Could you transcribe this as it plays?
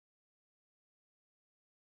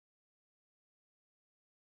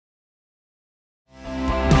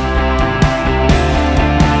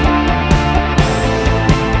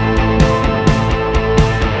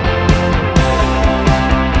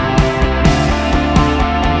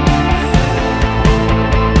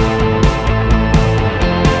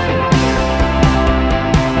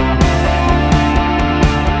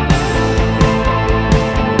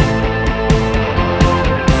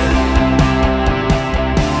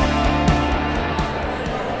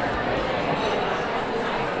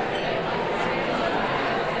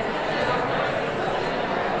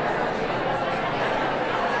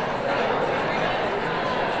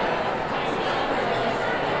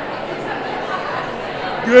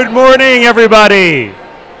Good morning, everybody.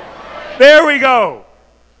 There we go.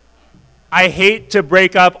 I hate to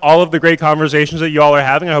break up all of the great conversations that you all are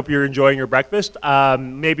having. I hope you're enjoying your breakfast.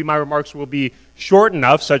 Maybe my remarks will be short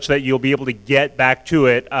enough such that you'll be able to get back to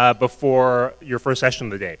it before your first session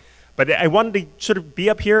of the day. But I wanted to sort of be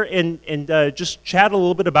up here and just chat a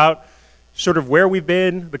little bit about sort of where we've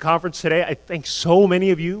been, the conference today. I thank so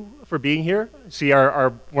many of you for being here. I see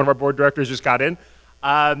one of our board directors just got in.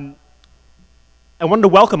 I wanted to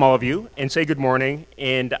welcome all of you and say good morning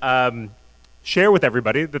and share with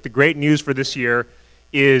everybody that the great news for this year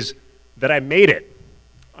is that I made it.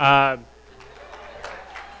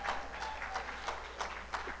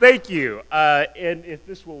 Thank you. And if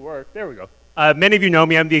this will work, there we go. Many of you know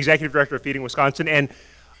me. I'm the executive director of Feeding Wisconsin. And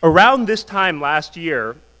around this time last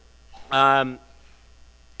year, in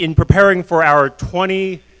preparing for our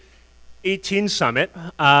 2018 summit,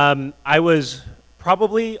 I was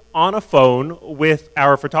probably on a phone with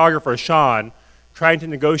our photographer, Sean, trying to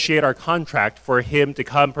negotiate our contract for him to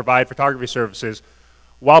come provide photography services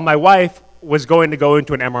while my wife was going to go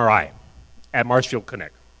into an MRI at Marshfield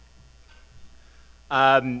Clinic.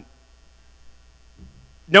 No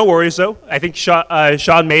worries, though. I think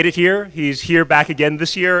Sean made it here. He's here back again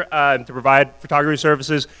this year to provide photography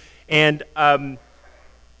services. And I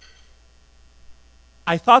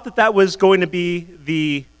thought that that was going to be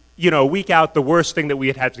the week out, the worst thing that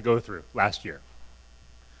we had to go through last year.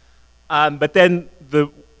 But then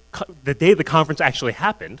the day the conference actually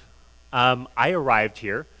happened, I arrived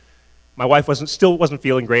here. My wife still wasn't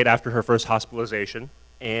feeling great after her first hospitalization.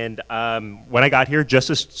 And when I got here,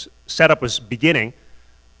 just as setup was beginning,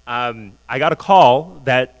 I got a call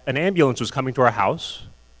that an ambulance was coming to our house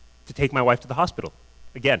to take my wife to the hospital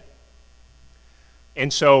again.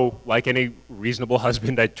 And so, like any reasonable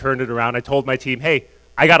husband, I turned it around. I told my team, hey,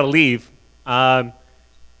 I got to leave.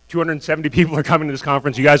 270 people are coming to this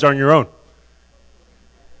conference. You guys are on your own.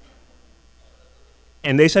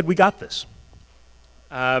 And they said, we got this.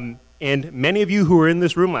 And many of you who were in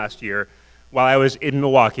this room last year, while I was in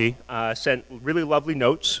Milwaukee, sent really lovely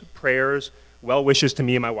notes, prayers, well wishes to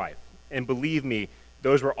me and my wife. And believe me,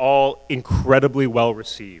 those were all incredibly well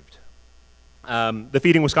received. The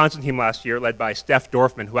Feeding Wisconsin team last year, led by Steph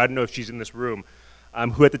Dorfman, who I don't know if she's in this room,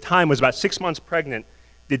 who at the time was about 6 months pregnant,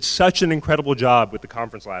 did such an incredible job with the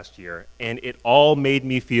conference last year, and it all made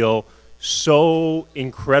me feel so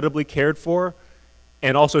incredibly cared for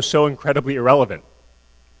and also so incredibly irrelevant.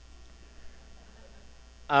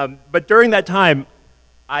 But during that time,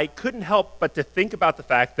 I couldn't help but to think about the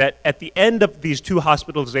fact that at the end of these 2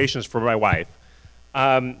 hospitalizations for my wife,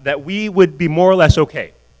 that we would be more or less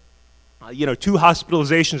okay. 2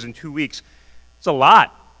 hospitalizations in 2 weeks, it's a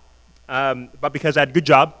lot. But because I had a good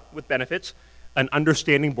job with benefits, an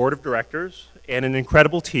understanding board of directors, and an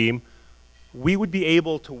incredible team, we would be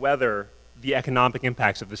able to weather the economic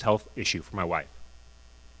impacts of this health issue for my wife.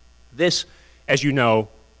 This, as you know,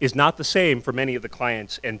 is not the same for many of the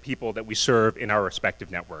clients and people that we serve in our respective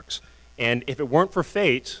networks. And if it weren't for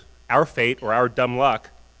fate or our dumb luck,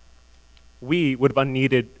 we would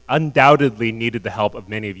have undoubtedly needed the help of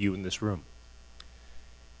many of you in this room.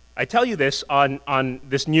 I tell you this on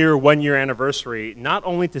this near 1-year anniversary, not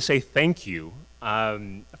only to say thank you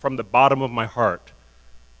from the bottom of my heart,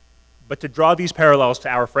 but to draw these parallels to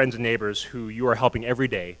our friends and neighbors who you are helping every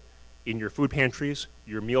day in your food pantries,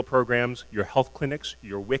 your meal programs, your health clinics,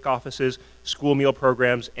 your WIC offices, school meal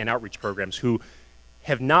programs, and outreach programs, who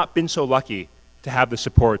have not been so lucky to have the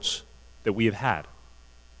supports that we have had.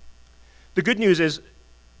 The good news is,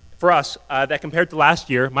 for us, that compared to last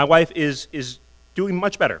year, my wife is doing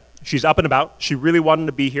much better. She's up and about. She really wanted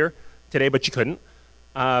to be here today, but she couldn't.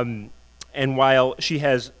 And while she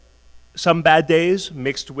has some bad days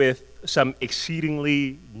mixed with some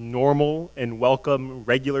exceedingly normal and welcome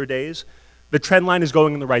regular days, the trend line is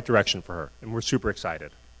going in the right direction for her, and we're super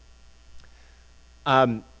excited.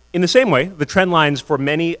 In the same way, the trend lines for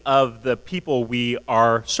many of the people we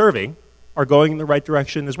are serving are going in the right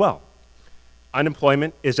direction as well.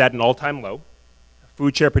 Unemployment is at an all-time low.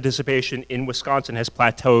 Food share participation in Wisconsin has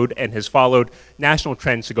plateaued and has followed national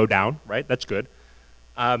trends to go down, right? That's good.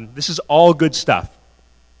 This is all good stuff.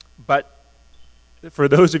 But for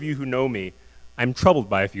those of you who know me, I'm troubled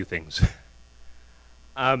by a few things.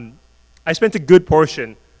 I spent a good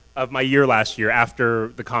portion of my year last year after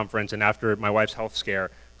the conference and after my wife's health scare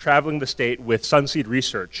traveling the state with Sunseed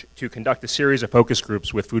Research to conduct a series of focus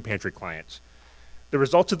groups with food pantry clients. The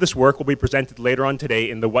results of this work will be presented later on today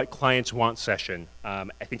in the What Clients Want session, I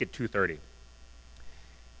think at 2:30.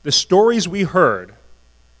 The stories we heard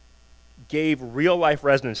gave real-life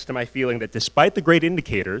resonance to my feeling that despite the great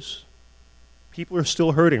indicators, people are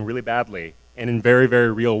still hurting really badly and in very,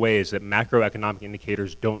 very real ways that macroeconomic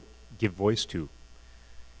indicators don't give voice to.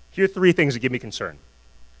 Here are three things that give me concern.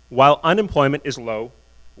 While unemployment is low,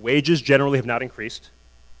 wages generally have not increased,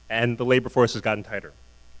 and the labor force has gotten tighter.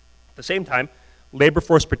 At the same time, labor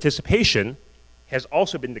force participation has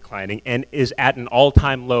also been declining and is at an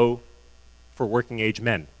all-time low for working age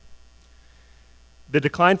men. The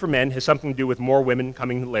decline for men has something to do with more women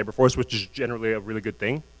coming to the labor force, which is generally a really good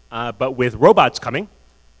thing. But with robots coming,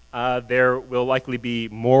 there will likely be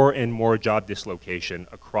more and more job dislocation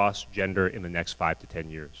across gender in the next 5 to 10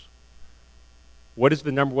 years. What is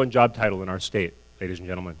the #1 job title in our state, ladies and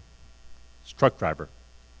gentlemen? It's truck driver.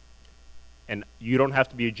 And you don't have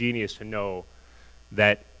to be a genius to know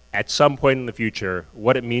that at some point in the future,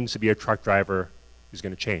 what it means to be a truck driver is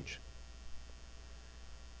going to change.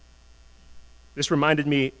 This reminded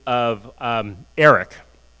me of Eric,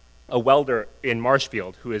 a welder in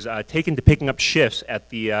Marshfield, who is taken to picking up shifts at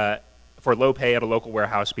for low pay at a local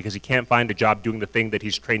warehouse because he can't find a job doing the thing that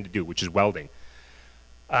he's trained to do, which is welding.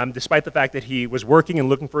 Despite the fact that he was working and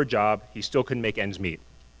looking for a job, he still couldn't make ends meet.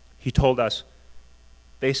 He told us,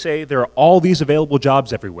 "They say there are all these available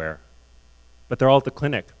jobs everywhere, but they're all at the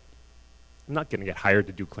clinic. I'm not going to get hired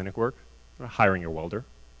to do clinic work. I'm not hiring your welder."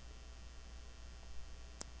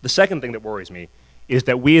 The second thing that worries me is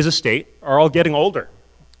that we as a state are all getting older.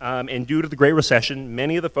 And due to the Great Recession,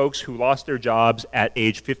 many of the folks who lost their jobs at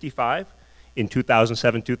age 55 in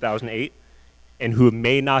 2007, 2008, and who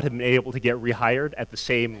may not have been able to get rehired at the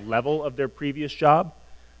same level of their previous job,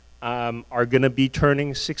 are going to be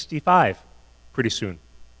turning 65 pretty soon.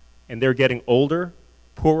 And they're getting older,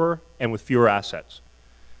 poorer, and with fewer assets.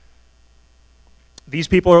 These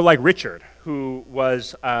people are like Richard, who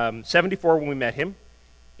was 74 when we met him,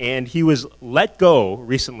 and he was let go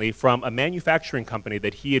recently from a manufacturing company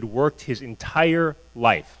that he had worked his entire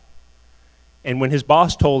life. And when his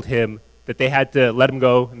boss told him that they had to let him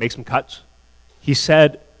go and make some cuts, he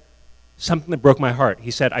said something that broke my heart. He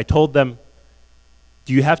said, "I told them,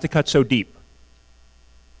 do you have to cut so deep?"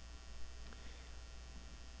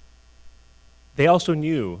 They also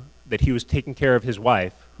knew that he was taking care of his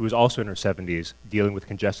wife, who was also in her 70s, dealing with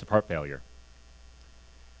congestive heart failure.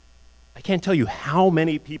 I can't tell you how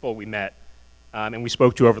many people we met and we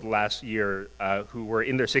spoke to over the last year who were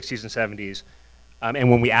in their 60s and 70s,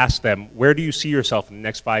 and when we asked them, "Where do you see yourself in the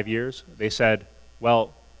next 5 years?" they said,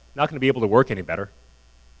 "Well, not going to be able to work any better,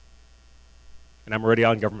 and I'm already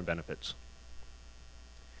on government benefits."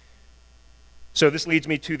 So this leads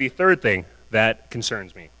me to the third thing that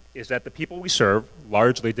concerns me, is that the people we serve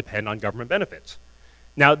largely depend on government benefits.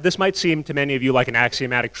 Now, this might seem to many of you like an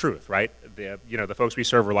axiomatic truth, right? The folks we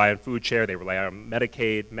serve rely on food share, they rely on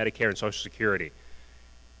Medicaid, Medicare, and Social Security.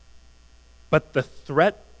 But the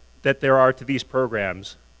threat that there are to these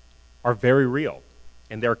programs are very real,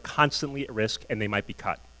 and they're constantly at risk, and they might be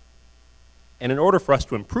cut. And in order for us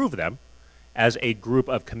to improve them, as a group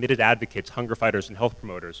of committed advocates, hunger fighters, and health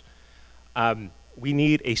promoters, we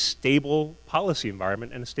need a stable policy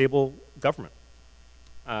environment and a stable government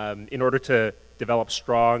in order to develop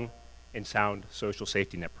strong and sound social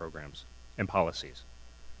safety net programs and policies.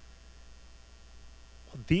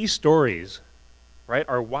 These stories, right,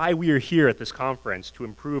 are why we are here at this conference, to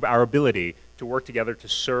improve our ability to work together to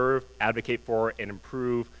serve, advocate for, and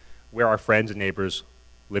improve where our friends and neighbors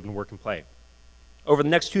live and work and play. Over the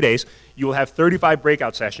next 2 days, you will have 35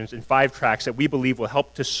 breakout sessions in 5 tracks that we believe will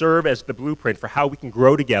help to serve as the blueprint for how we can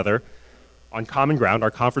grow together on common ground,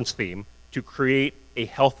 our conference theme, to create a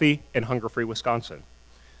healthy and hunger-free Wisconsin.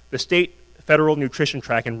 The state federal nutrition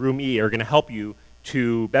track and Room E are going to help you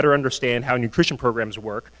to better understand how nutrition programs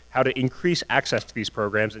work, how to increase access to these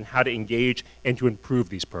programs, and how to engage and to improve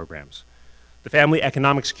these programs. The family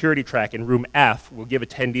economic security track in Room F will give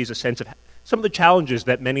attendees a sense of some of the challenges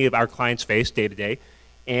that many of our clients face day to day,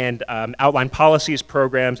 and outline policies,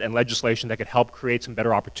 programs, and legislation that could help create some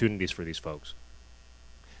better opportunities for these folks.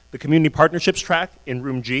 The community partnerships track in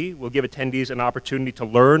Room G will give attendees an opportunity to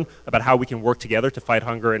learn about how we can work together to fight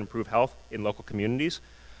hunger and improve health in local communities,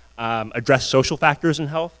 address social factors in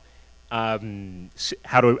health, how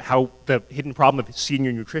the hidden problem of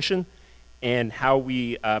senior nutrition, and how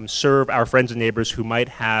we serve our friends and neighbors who might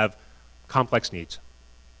have complex needs.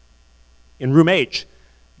 In Room H,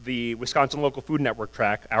 the Wisconsin Local Food Network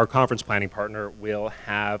track, our conference planning partner, will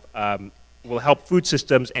help food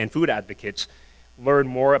systems and food advocates learn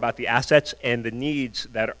more about the assets and the needs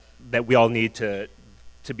that we all need to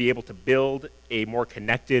be able to build a more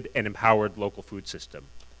connected and empowered local food system.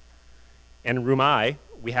 And in Room I,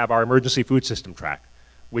 we have our emergency food system track,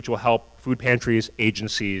 which will help food pantries,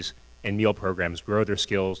 agencies, and meal programs grow their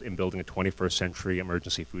skills in building a 21st century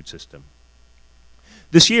emergency food system.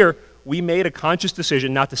 This year, we made a conscious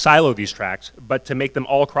decision not to silo these tracks, but to make them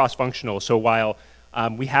all cross-functional. So while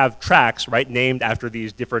we have tracks, right, named after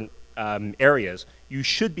these different areas, you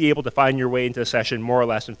should be able to find your way into a session more or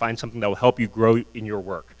less and find something that will help you grow in your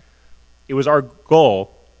work. It was our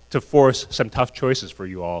goal to force some tough choices for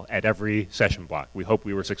you all at every session block. We hope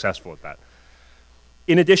we were successful at that.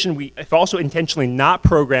 In addition, we have also intentionally not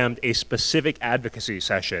programmed a specific advocacy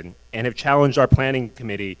session and have challenged our planning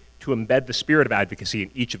committee to embed the spirit of advocacy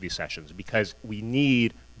in each of these sessions, because we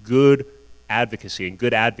need good advocacy and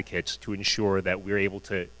good advocates to ensure that we're able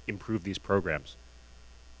to improve these programs.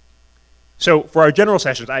 So for our general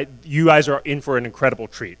sessions, you guys are in for an incredible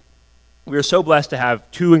treat. We are so blessed to have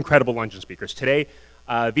two incredible luncheon speakers. Today,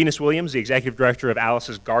 Venus Williams, the executive director of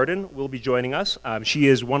Alice's Garden, will be joining us. She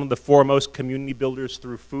is one of the foremost community builders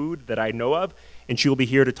through food that I know of, and she will be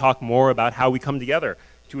here to talk more about how we come together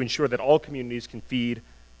to ensure that all communities can feed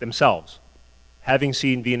themselves. Having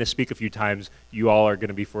seen Venus speak a few times, you all are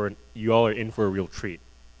in for a real treat.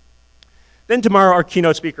 Then tomorrow, our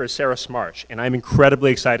keynote speaker is Sarah Smarsh, and I'm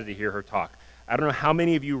incredibly excited to hear her talk. I don't know how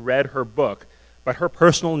many of you read her book, but her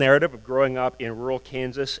personal narrative of growing up in rural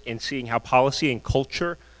Kansas and seeing how policy and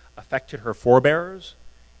culture affected her forebears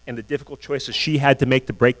and the difficult choices she had to make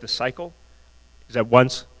to break the cycle is at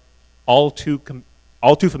once all too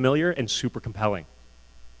familiar and super compelling.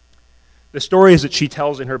 The stories that she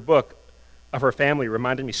tells in her book of her family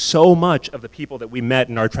reminded me so much of the people that we met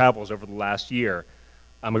in our travels over the last year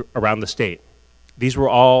around the state. These were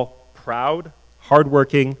all proud,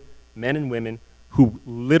 hardworking men and women who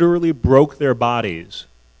literally broke their bodies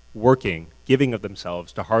working, giving of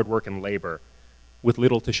themselves to hard work and labor with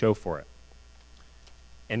little to show for it.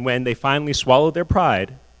 And when they finally swallowed their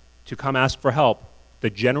pride to come ask for help, the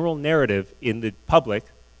general narrative in the public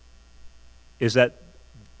is that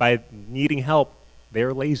by needing help,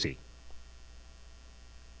 they're lazy.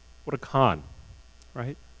 What a con,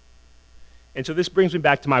 right? And so this brings me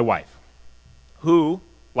back to my wife, who,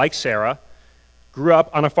 like Sarah, grew up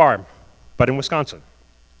on a farm, but in Wisconsin.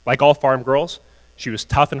 Like all farm girls, she was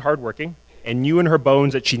tough and hardworking and knew in her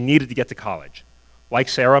bones that she needed to get to college. Like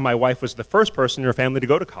Sarah, my wife was the first person in her family to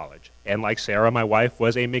go to college. And like Sarah, my wife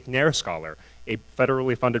was a McNair Scholar, a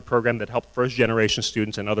federally funded program that helped first-generation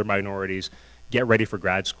students and other minorities get ready for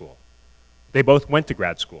grad school. They both went to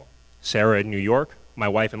grad school. Sarah in New York, my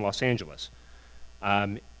wife in Los Angeles.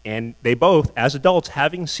 And they both, as adults,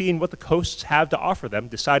 having seen what the coasts have to offer them,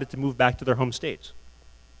 decided to move back to their home states.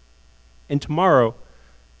 And tomorrow,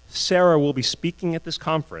 Sarah will be speaking at this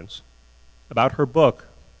conference about her book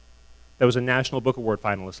that was a National Book Award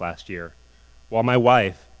finalist last year, while my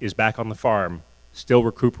wife is back on the farm, still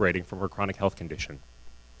recuperating from her chronic health condition.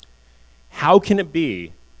 How can it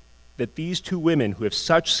be that these two women who have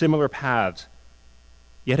such similar paths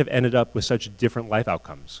yet have ended up with such different life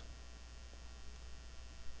outcomes?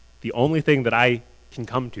 The only thing that I can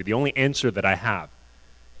come to, the only answer that I have,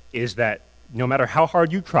 is that no matter how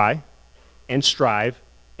hard you try and strive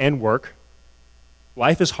and work,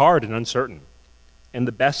 life is hard and uncertain. And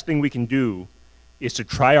the best thing we can do is to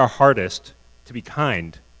try our hardest to be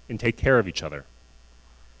kind and take care of each other.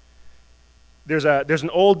 There's an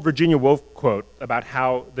old Virginia Woolf quote about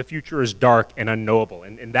how the future is dark and unknowable,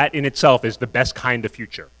 and that in itself is the best kind of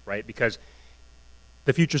future, right? Because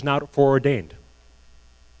the future's not foreordained.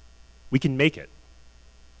 We can make it.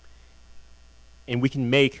 And we can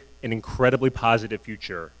make an incredibly positive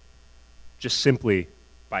future just simply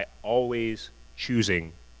by always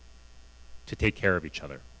choosing to take care of each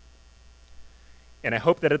other. And I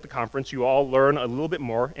hope that at the conference you all learn a little bit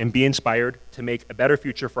more and be inspired to make a better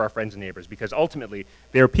future for our friends and neighbors, because ultimately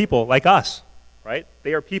they are people like us, right?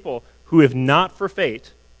 They are people who, if not for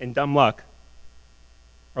fate and dumb luck,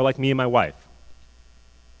 are like me and my wife.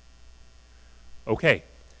 Okay,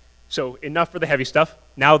 so enough for the heavy stuff.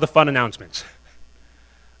 Now the fun announcements.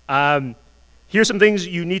 Here's some things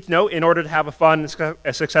you need to know in order to have a fun,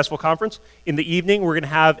 a successful conference. In the evening, we're going to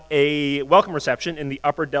have a welcome reception in the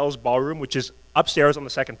Upper Dells Ballroom, which is upstairs on the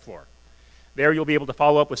second floor. There you'll be able to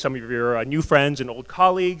follow up with some of your new friends and old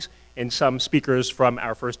colleagues and some speakers from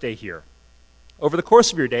our first day here. Over the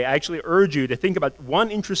course of your day, I actually urge you to think about one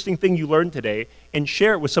interesting thing you learned today and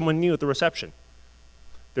share it with someone new at the reception.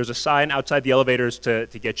 There's a sign outside the elevators to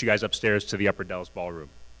get you guys upstairs to the Upper Dells Ballroom.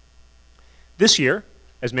 This year,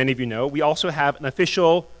 as many of you know, we also have an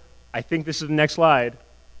official, I think this is the next slide,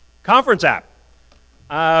 conference app.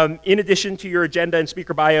 In addition to your agenda and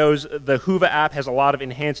speaker bios, the Whova app has a lot of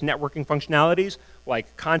enhanced networking functionalities,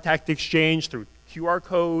 like contact exchange through QR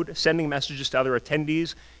code, sending messages to other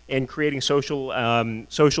attendees, and creating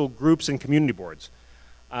social groups and community boards.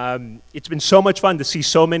 It's been so much fun to see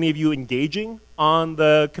so many of you engaging on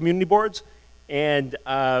the community boards, and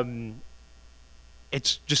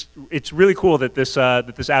it's really cool that this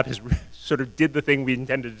app has sort of did the thing we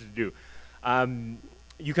intended to do.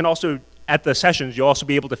 You can also, at the sessions, you'll also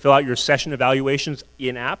be able to fill out your session evaluations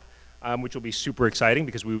in app, which will be super exciting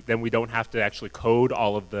because then we don't have to actually code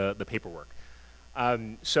all of the paperwork.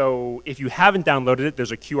 So if you haven't downloaded it,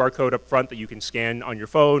 there's a QR code up front that you can scan on your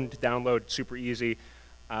phone to download, super easy.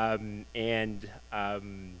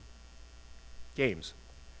 Games.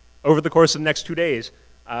 Over the course of the next 2 days,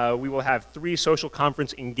 we will have 3 social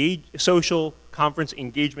conference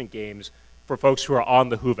engagement games for folks who are on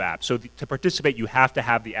the Whova app. So to participate, you have to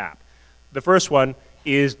have the app. The first one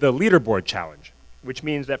is the leaderboard challenge, which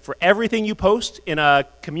means that for everything you post in a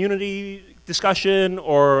community discussion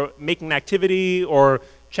or making an activity or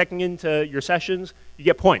checking into your sessions, you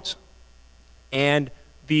get points. And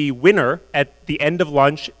the winner at the end of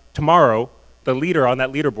lunch tomorrow, the leader on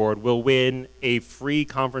that leaderboard will win a free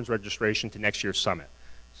conference registration to next year's summit.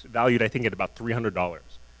 It's valued, I think, at about $300.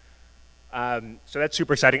 So that's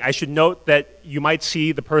super exciting. I should note that you might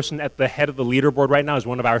see the person at the head of the leaderboard right now is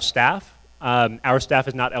one of our staff. Our staff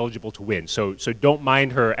is not eligible to win, so don't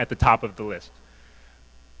mind her at the top of the list.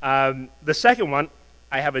 The second one,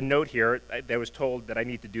 I have a note here that was told that I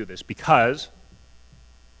need to do this because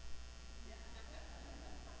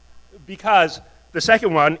the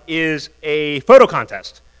second one is a photo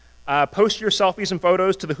contest. Post your selfies and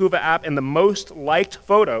photos to the Whova app, and the most liked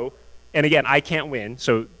photo, and again, I can't win,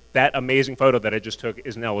 so that amazing photo that I just took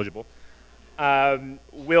isn't eligible,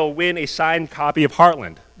 will win a signed copy of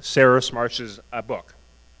Heartland, Sarah Smarsh's book.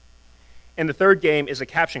 And the third game is a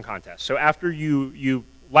caption contest. So after you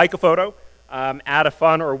like a photo, add a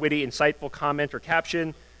fun or witty, insightful comment or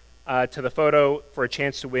caption to the photo for a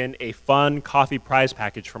chance to win a fun coffee prize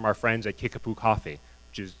package from our friends at Kickapoo Coffee,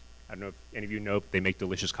 which is, I don't know if any of you know, but they make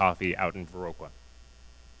delicious coffee out in Viroqua.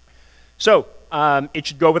 So it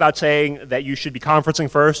should go without saying that you should be conferencing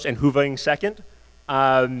first and Whovaing second,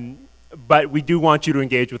 but we do want you to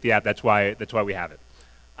engage with the app. That's why we have it.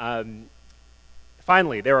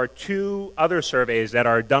 Finally, there are 2 other surveys that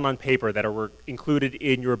are done on paper that are included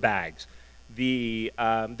in your bags.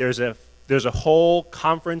 There's a whole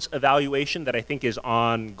conference evaluation that I think is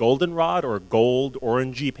on goldenrod or gold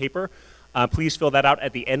orangey paper. Please fill that out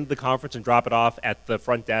at the end of the conference and drop it off at the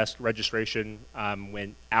front desk registration,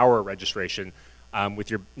 our registration, with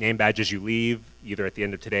your name badge as you leave, either at the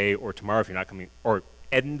end of today or tomorrow if you're not coming, or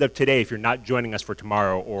end of today if you're not joining us for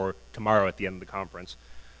tomorrow, or tomorrow at the end of the conference.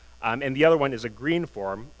 And the other one is a green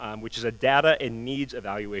form, which is a data and needs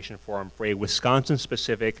evaluation form for a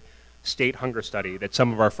Wisconsin-specific state hunger study that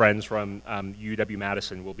some of our friends from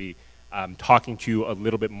UW-Madison will be talking to you a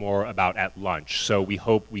little bit more about at lunch. So we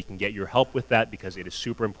hope we can get your help with that because it is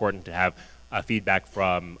super important to have feedback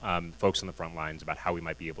from folks on the front lines about how we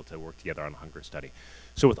might be able to work together on a hunger study.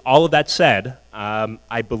 So with all of that said,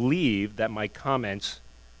 I believe that my comments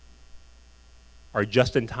are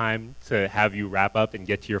just in time to have you wrap up and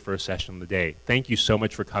get to your first session of the day. Thank you so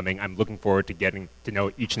much for coming. I'm looking forward to getting to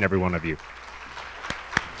know each and every one of you.